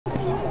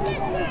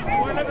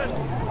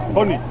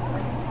Tony.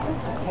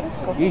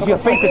 Use your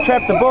feet to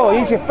trap the ball.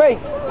 Use your feet.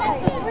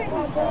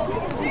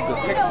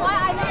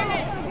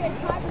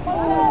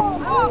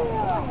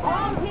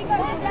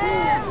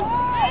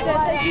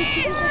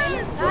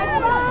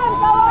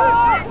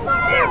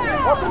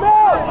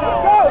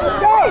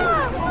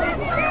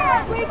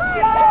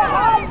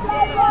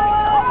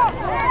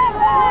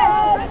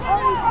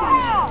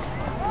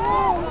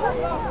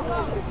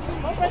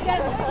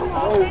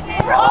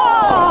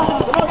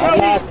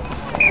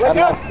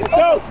 Let's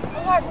go!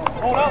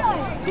 Hold up.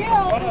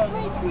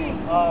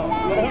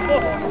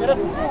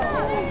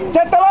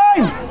 Set the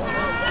line!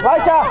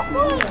 Right up!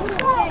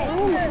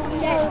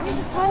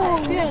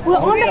 We're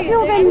on the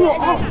field and we're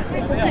off.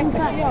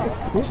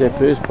 What's that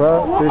first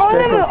part? We're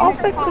on the off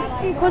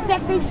because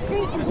that big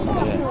street is...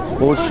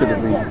 Ford should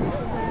have been...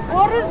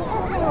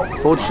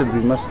 Ford should be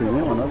missing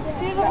that one, huh?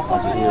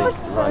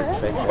 Right,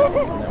 back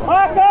there.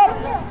 Mark up!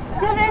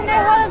 Get in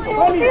there, how to do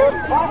it?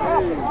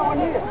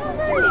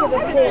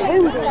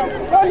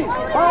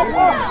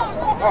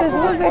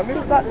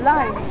 There's that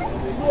line.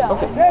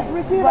 Okay.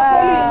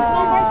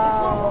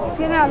 Wow.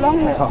 See how long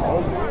it is.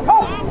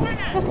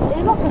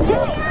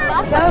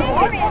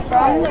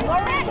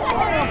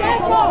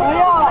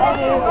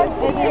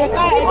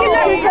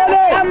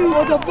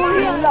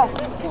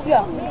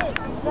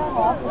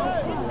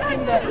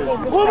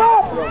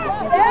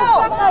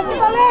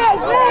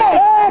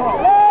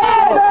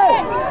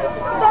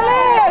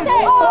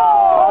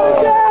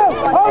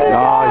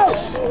 Nice.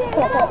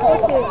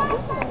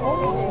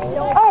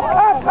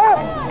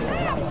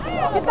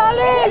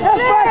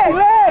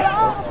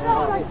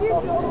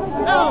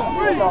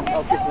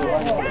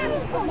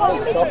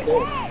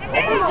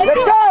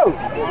 Let's go!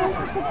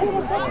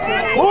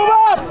 Move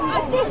up!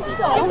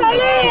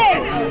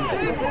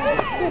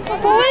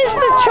 Where's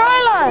the try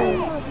line?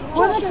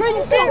 Where's the green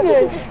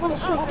fingers?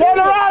 Turn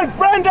around,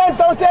 Brendan!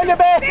 Don't turn your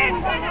back!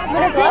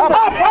 Up,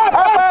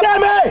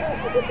 Sammy!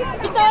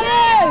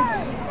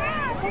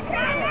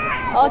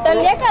 Oh, the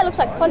guy looks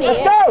like Connie.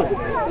 Let's go!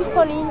 Who's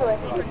Connie anyway?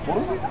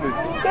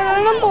 Yeah,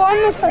 the number one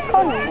looks like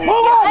Connie.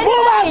 Move up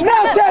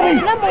now, Sammy!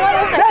 Number one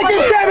looks like Take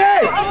it,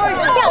 Sammy!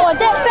 Yeah, well,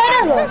 that's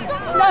better though.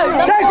 No,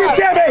 Take it,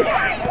 Sammy!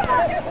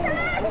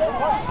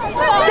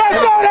 Go,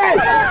 Tony!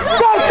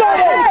 Go,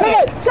 Tony!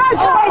 Go,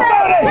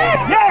 Tony!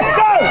 Yes,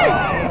 go!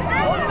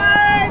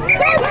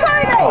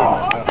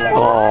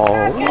 Oh.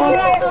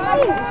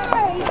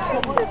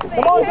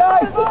 Come on,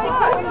 guys!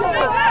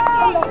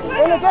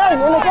 In the game!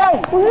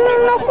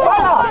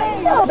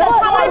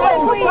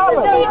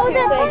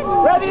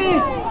 Ready!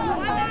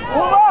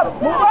 Move up!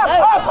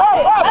 Up! Come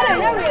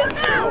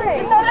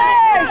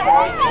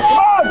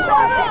on!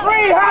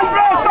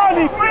 300,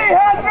 Tony!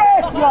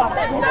 300!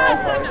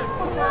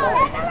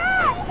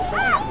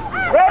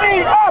 Ready!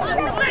 Up!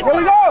 Here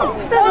we go!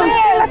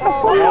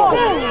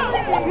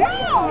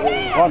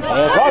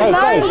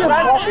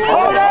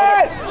 Hold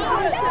it!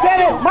 Get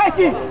it,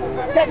 Mikey!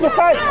 Get your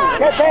face!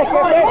 Get back,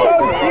 Tony!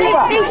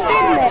 Diva!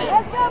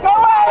 Go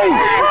away!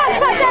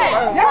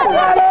 Yeah,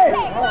 Riley!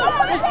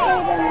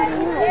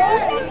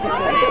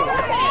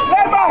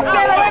 Lemma!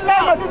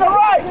 Lemma! To the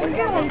right!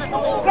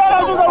 Stella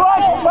to the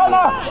right!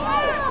 Stella!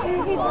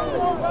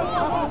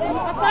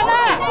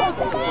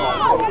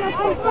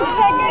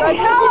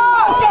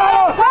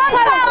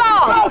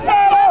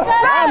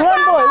 Run,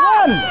 boy!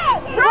 Run!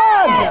 Go!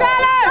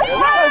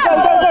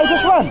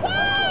 Just run!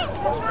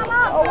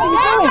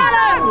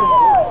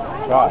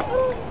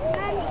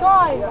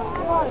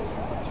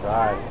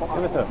 Try.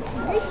 Give it to him.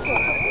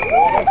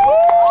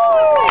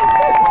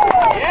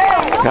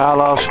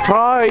 Carlos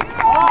try.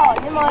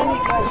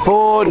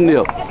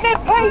 4-0.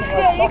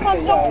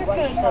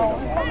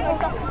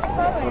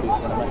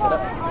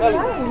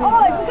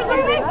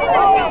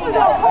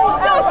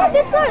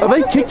 Are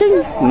they kicking?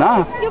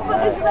 Nah.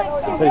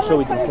 Pretty sure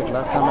we didn't kick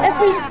last time. If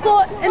we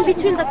score in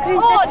between the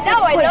crease. Oh,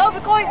 now I know.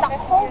 We're going the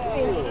whole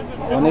thing.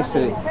 Unless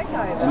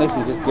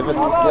you just give it.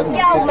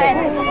 Yeah, man.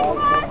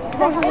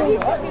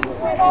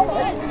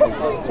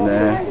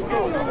 Nah.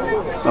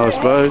 I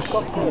suppose.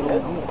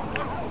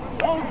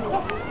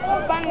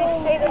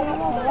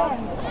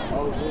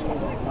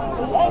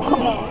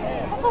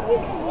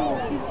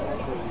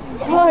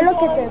 Oh,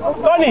 look at them.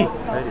 Tony,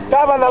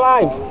 cover the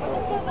line.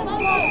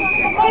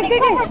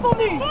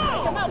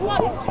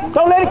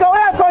 Don't let it go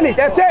out, Tony.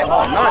 That's it.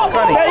 Oh, nice,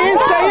 Tony. Stay in.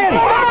 Stay in.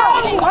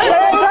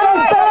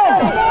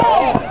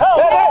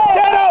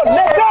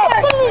 Let's go.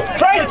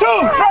 Try two.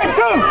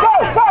 Go.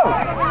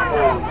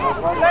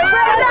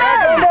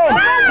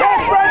 Yes,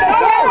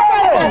 Brandon.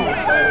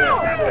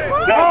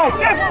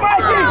 Yes,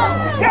 Mikey.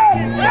 Yes.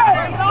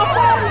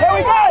 Here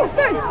we go.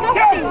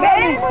 Yes,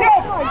 Danny.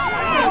 Yes.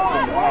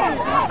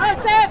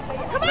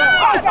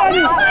 Come on.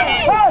 Danny.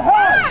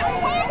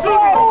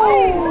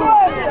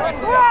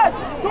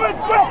 Do it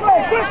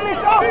quickly.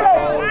 Stop it.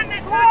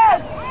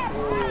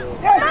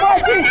 Yes,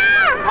 Mikey.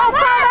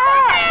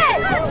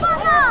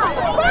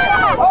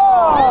 Oh.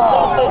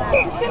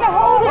 He's going to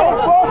hold it.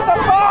 Force the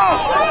pass.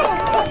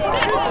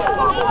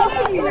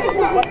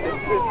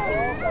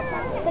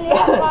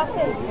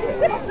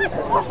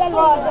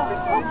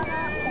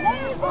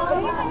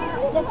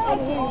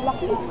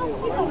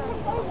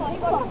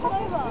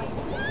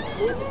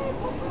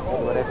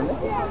 What happened there?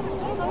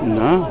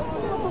 No.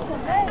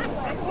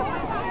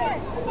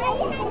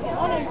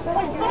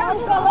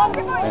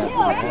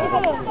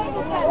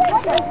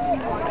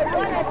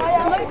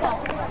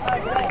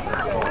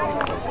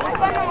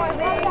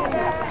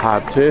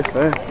 Hard turf,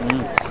 eh?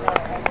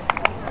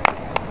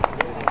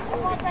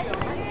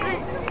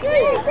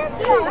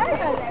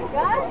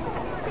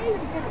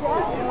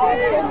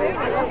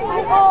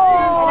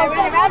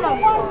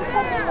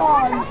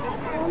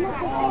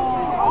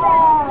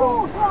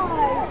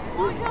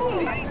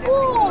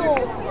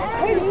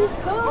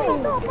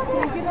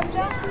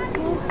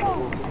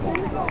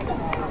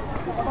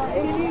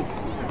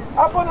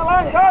 Up on the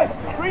line, guys!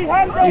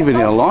 300! Even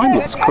our line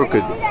looks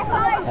crooked.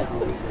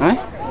 Eh?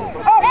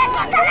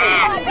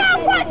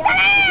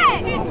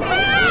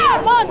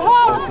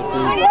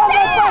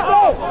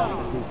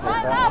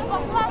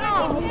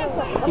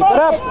 Keep it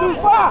up! Too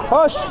far!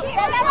 Push!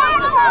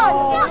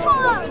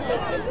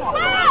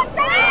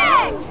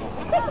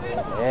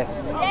 Yes.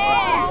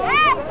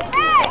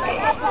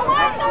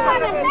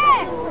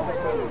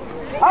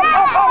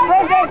 Up,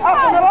 Brendan! Up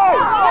on the line!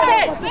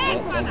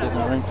 Don't give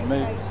no ring to me.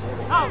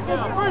 Up,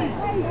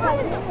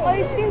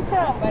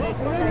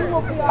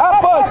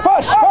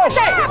 push! Go,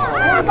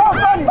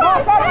 buddy!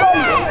 Mark up,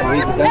 buddy!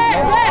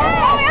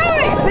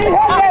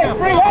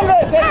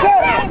 300! That's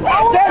it!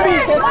 Debbie,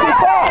 that's too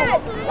far!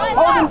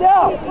 Hold him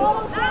down!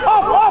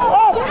 Up!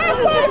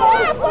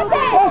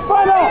 That's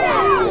better!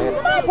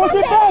 Push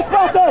it back,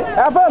 Buster!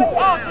 Have him!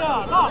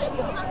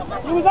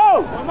 Here we go!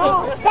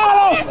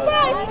 Carlos!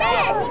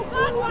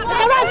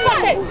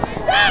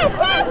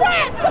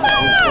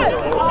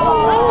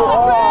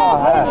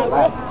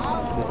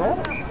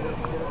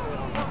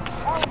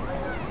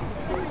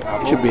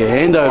 Should be a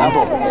handover.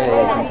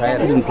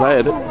 He didn't play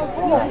it.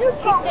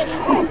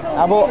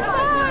 Abo.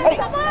 Hey.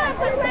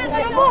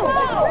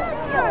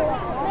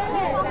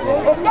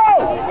 Let's go!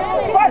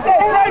 Fight that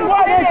line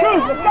wide and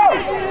shoot! Let's go!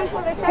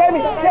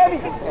 Jamie!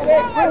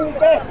 Bring me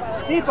back!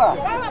 Deeper!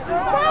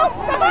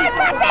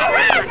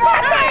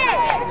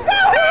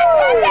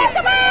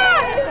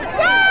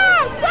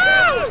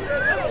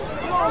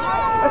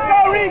 Let's go,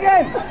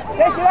 Regan!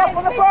 Take it up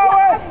on the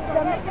forward!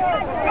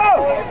 Go!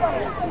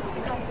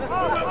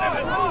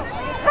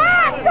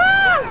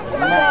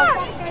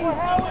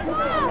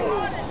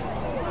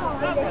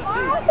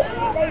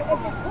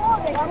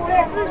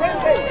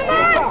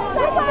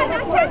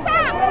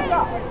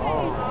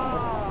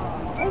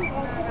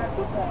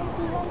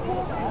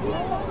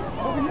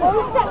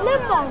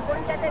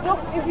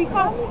 If we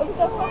can't, put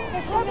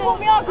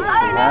me on because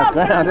I don't know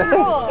how to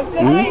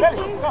play.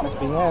 Must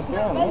be half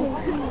down,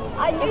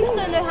 I used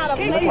to know how to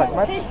play. But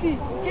I did.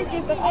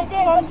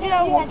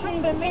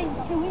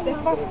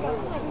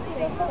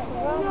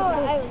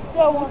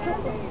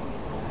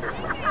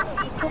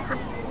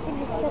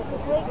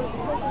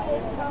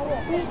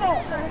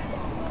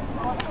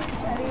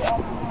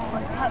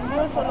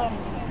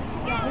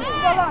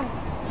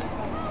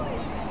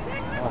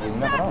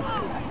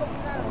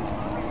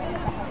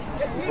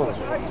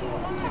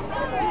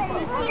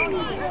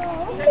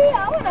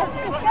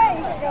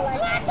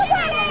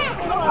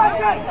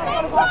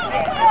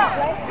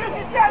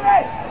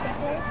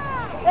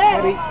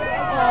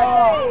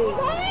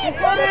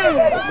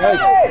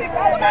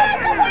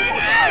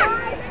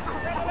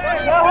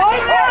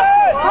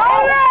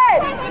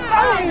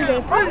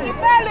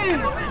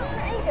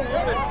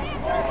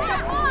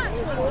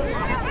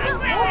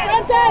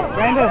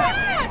 Brandon!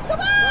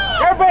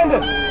 Go,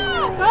 Brandon!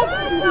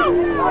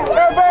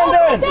 Go,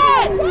 Brandon!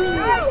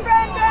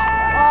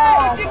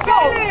 Go!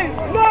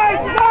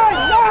 Nice!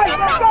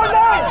 Let's go,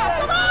 nice!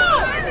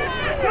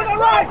 To the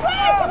right!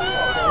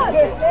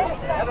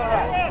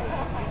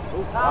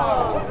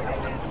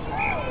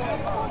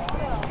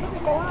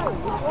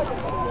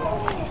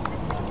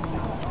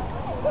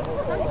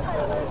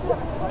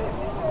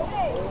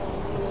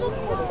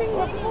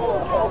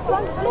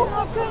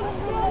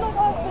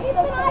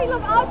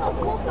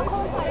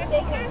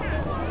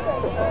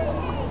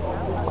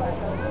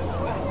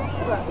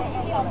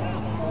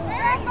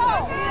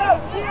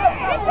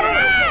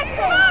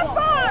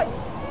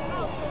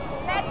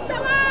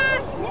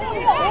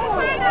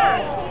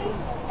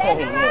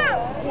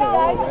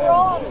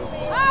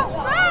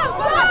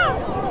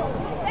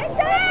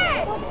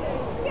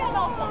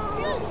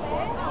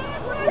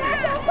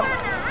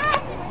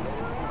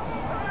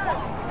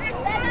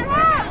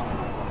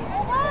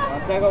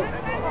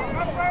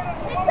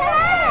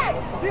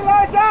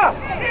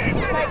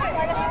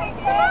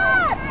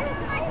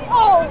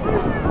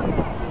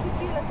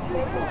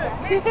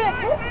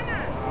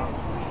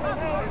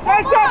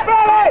 Nice up,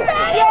 Billy!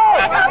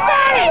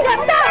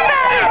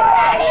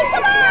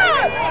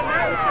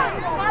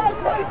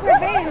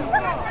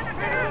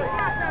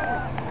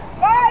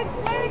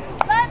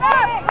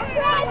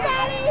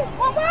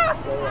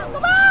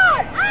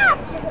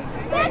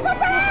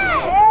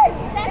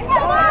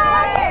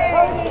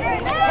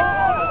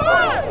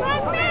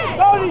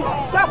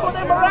 Shuffle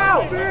them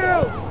around!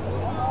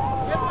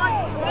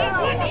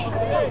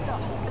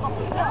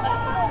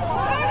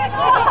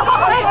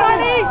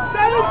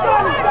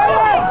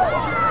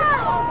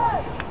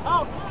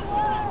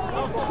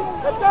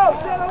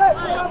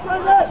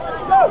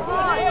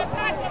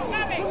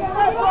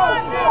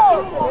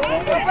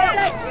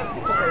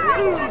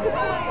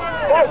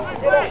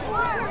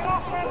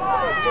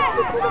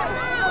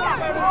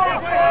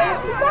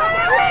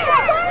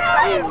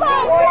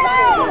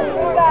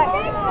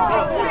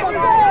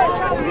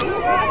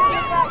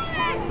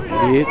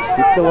 Geht,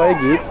 skip away,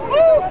 geht.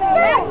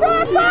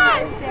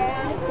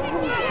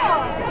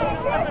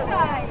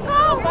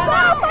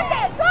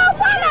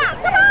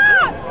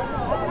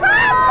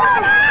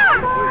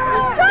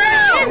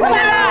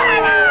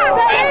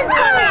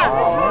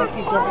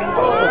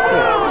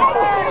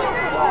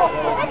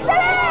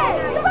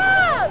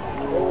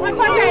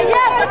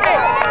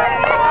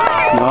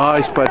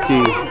 Nice,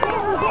 Pati.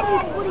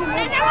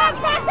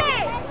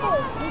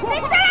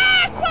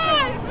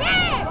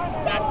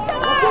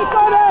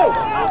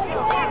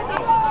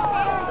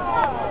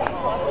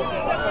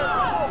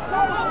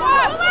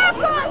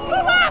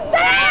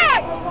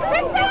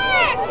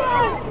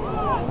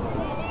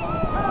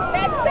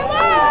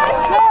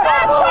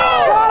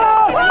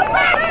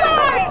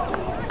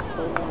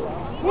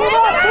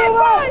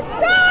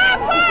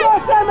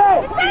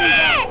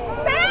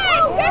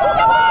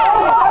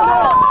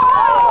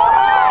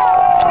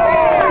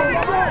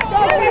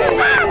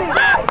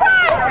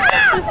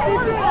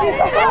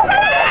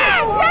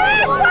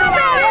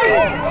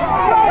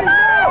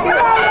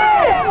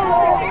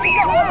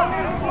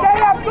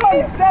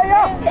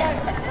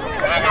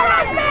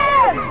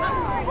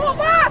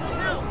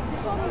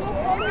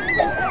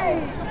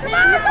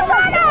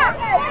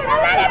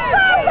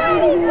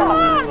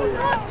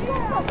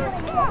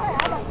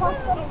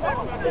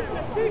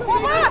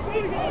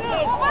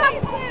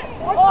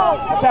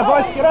 Até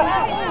voz, tira.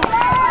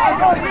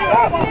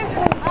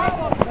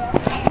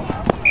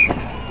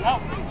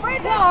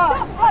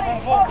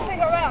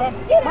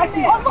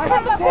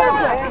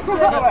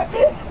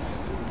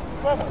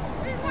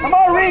 Come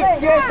on, Reek,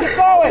 yeah, keep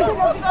going.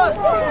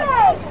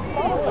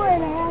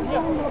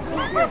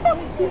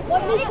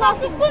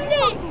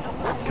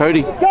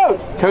 Cody, Go.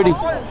 Cody,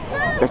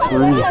 back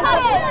around.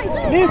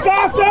 Leave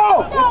guys,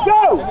 go. Let's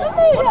go.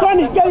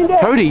 Sonny, get in there.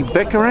 Cody,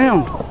 back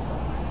around.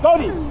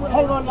 Cody,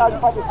 hang on now,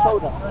 by the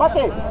shoulder.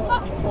 Pate.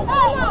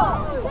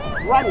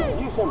 Run,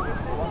 use him.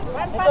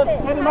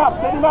 Get him up,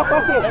 Pate.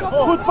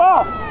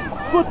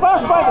 Good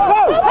pass, Pate.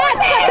 Go.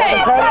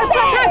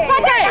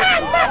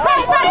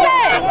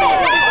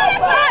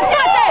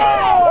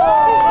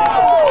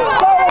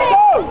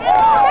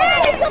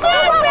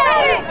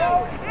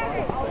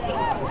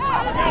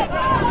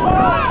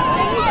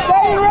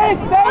 Stay, Rick.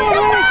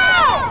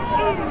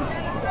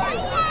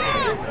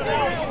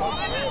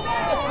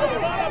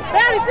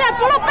 Barry,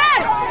 pull up,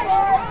 Barry!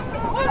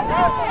 Come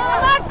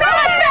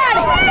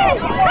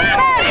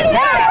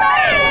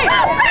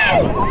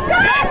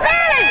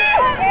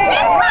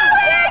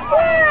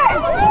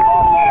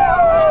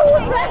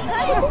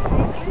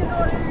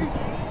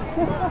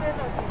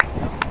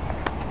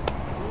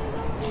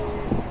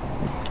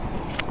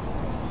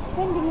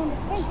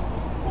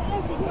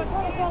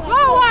on,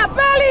 go on,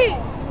 Barry!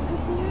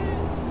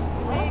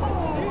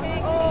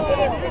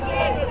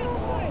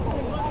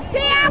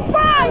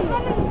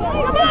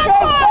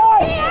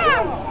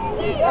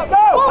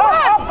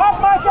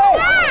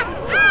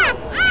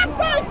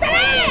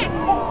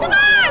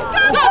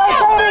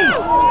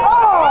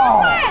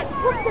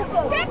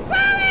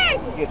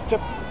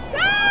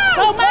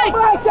 Go, Mike!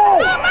 Go,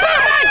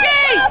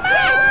 Mikey!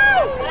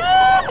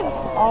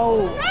 Oh!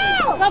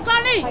 Go,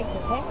 Connie!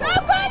 Go,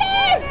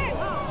 Connie!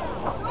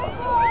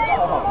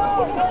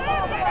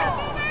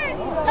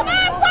 Come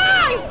on,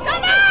 boy!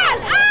 Come on!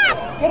 Up!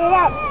 Get it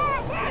up!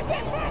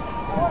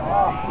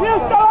 You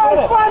start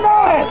fun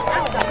on it!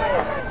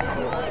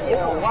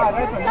 Wow,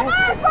 that's a Come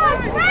on, boy!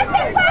 Pass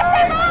it!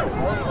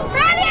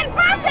 Ready and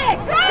pass it!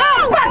 Go!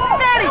 Pass it,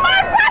 Daddy! Come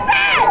on, pass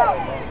it!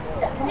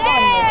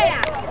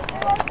 Yeah!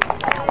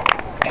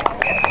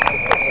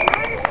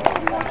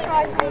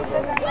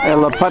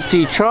 Ella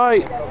Pati try.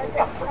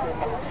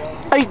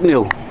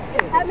 8-0.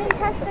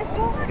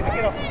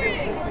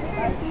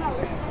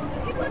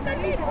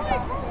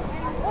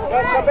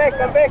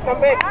 Come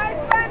back.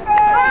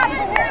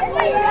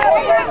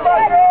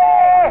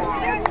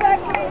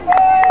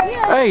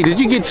 Hey, did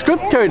you get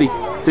stripped, Cody?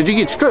 Did you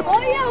get stripped? Oh,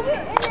 yeah, we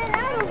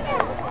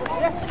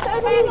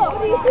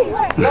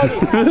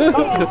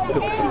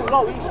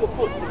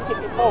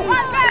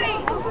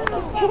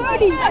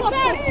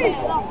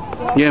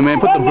Yeah, man,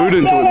 put the boot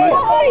into it,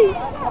 mate.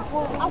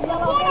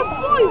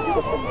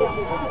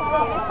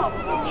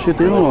 Shit,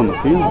 they're all on the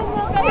field.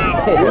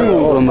 They're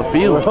all on the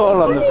field. We're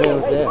all on the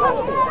field, yeah.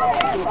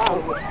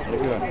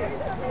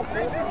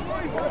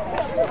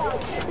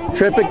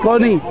 Trap it,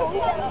 Connie.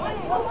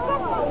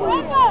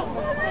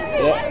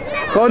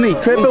 Connie,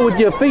 trap it with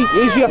your feet.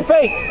 Use your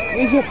feet.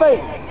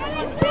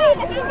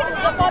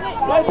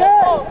 Right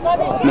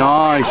there.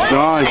 Nice.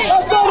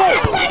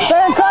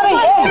 Stay in, Connie.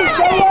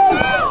 Stay in.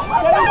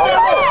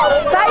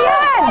 Stay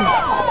in!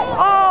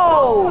 Oh!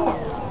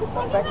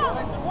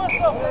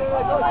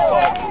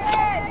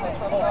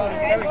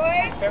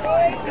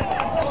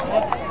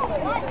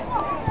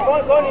 Go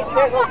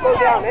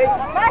down, eh?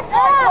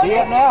 See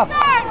it now.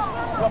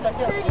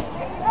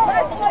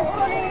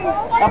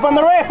 Up on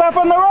the ref, up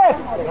on the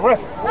ref.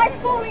 Nice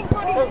bowling,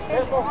 buddy.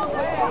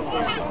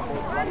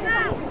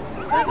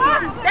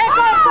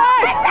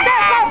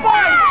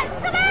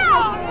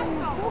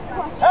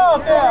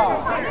 Help down.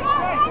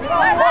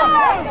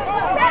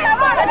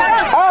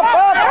 Up.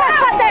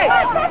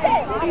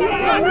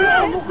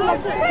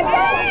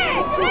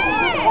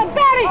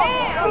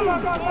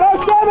 Go,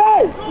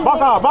 Jimmy!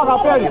 Back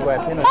up, Perry. Up,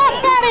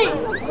 Betty!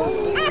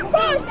 Up,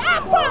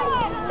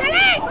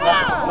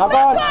 Knock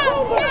on.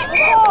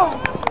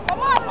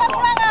 Come on,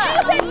 Pakuranga!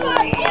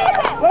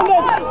 Run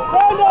it!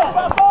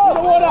 The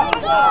water!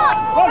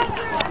 Run!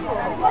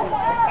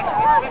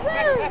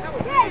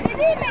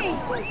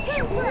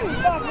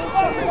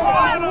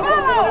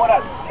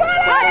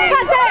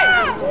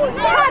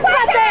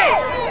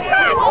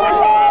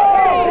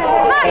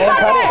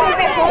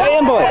 Stay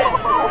in, boy.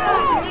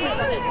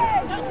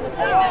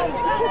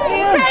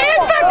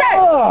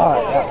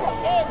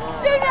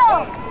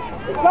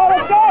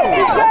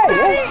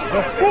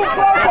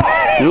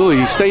 Oh,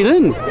 he stayed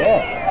in.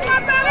 Yeah.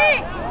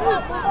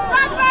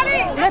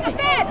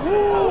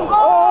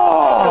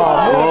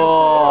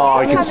 Oh,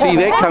 I can see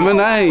that coming,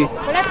 eh?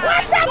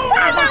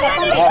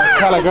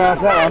 Telegraph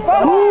that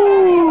one.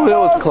 Ooh, that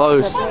was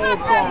close.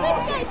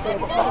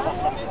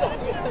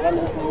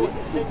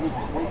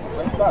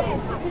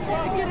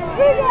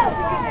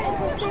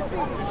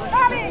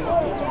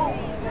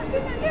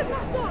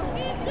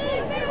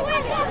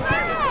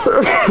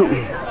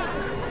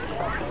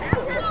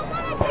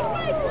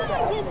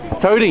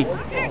 Cody.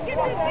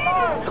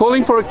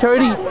 Calling for a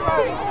Cody.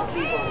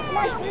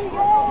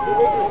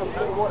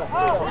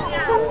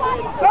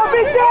 Don't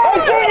be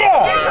scared, Junior!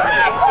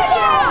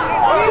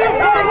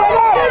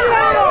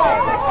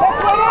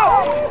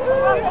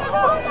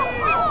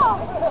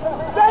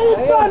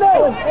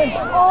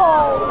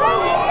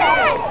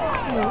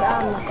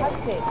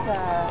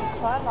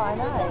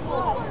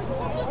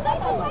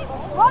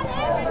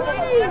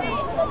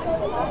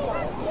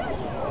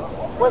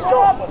 Let's go.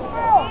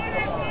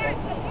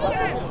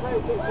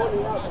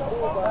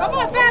 Come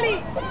on, Belly!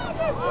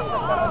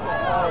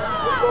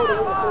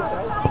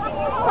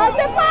 What's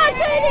the ball,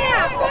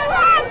 Junior? Come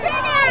on,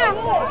 Junior!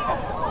 Come on,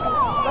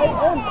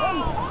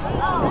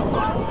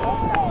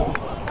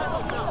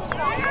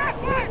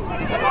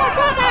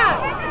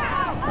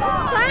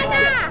 Sana!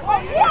 Sana!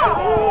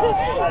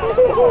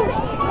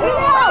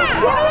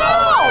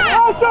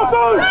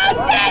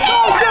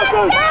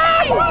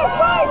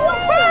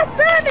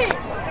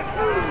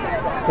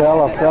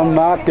 Fell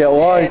marked out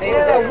wide. The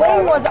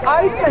wing was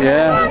open.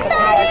 Yeah.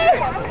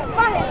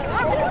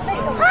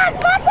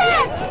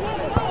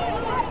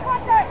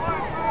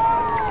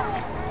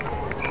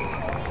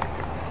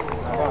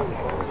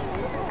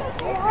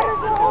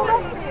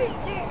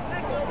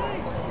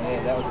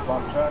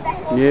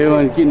 Yeah,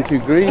 we're getting too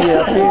greedy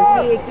out here.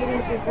 Yeah,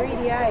 getting too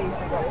greedy, eh?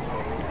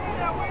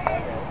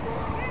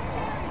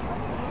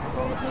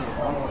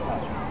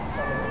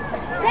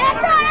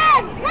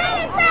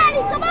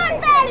 Come on,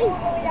 Betty!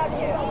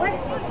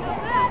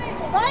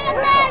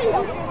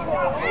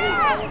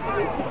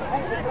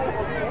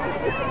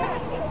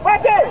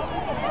 Right there!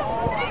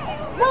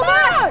 Come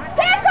on!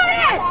 Take on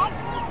it!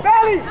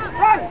 Belly,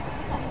 run!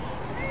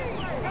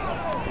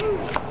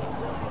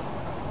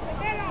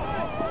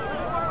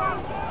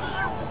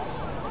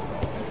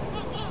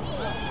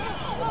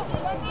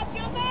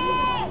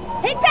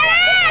 Hit the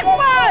leg,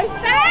 boys!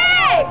 The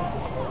leg!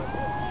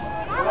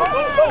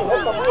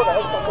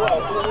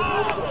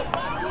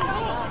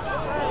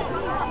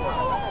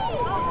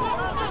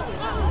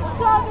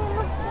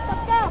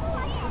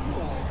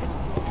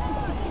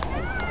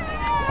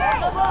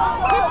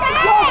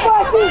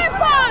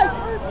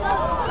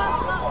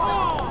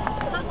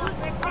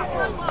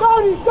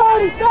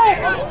 Cody, stay!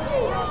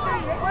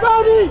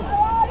 Cody!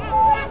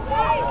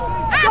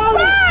 Hit the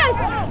leg!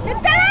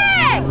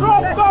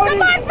 Drop, Cody!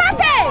 Come on,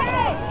 Pate!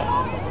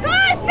 Go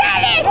on,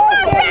 Sally! Go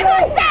on,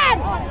 Sally!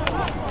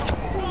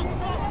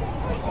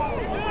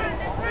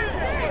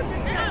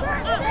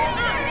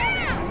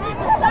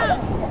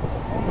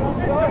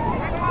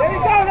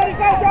 Let it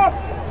go, Josh!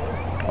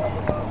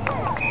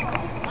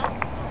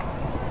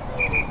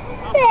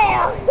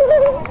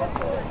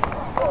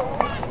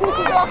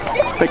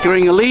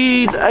 Pickering a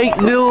lead,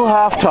 8-0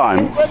 half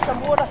time.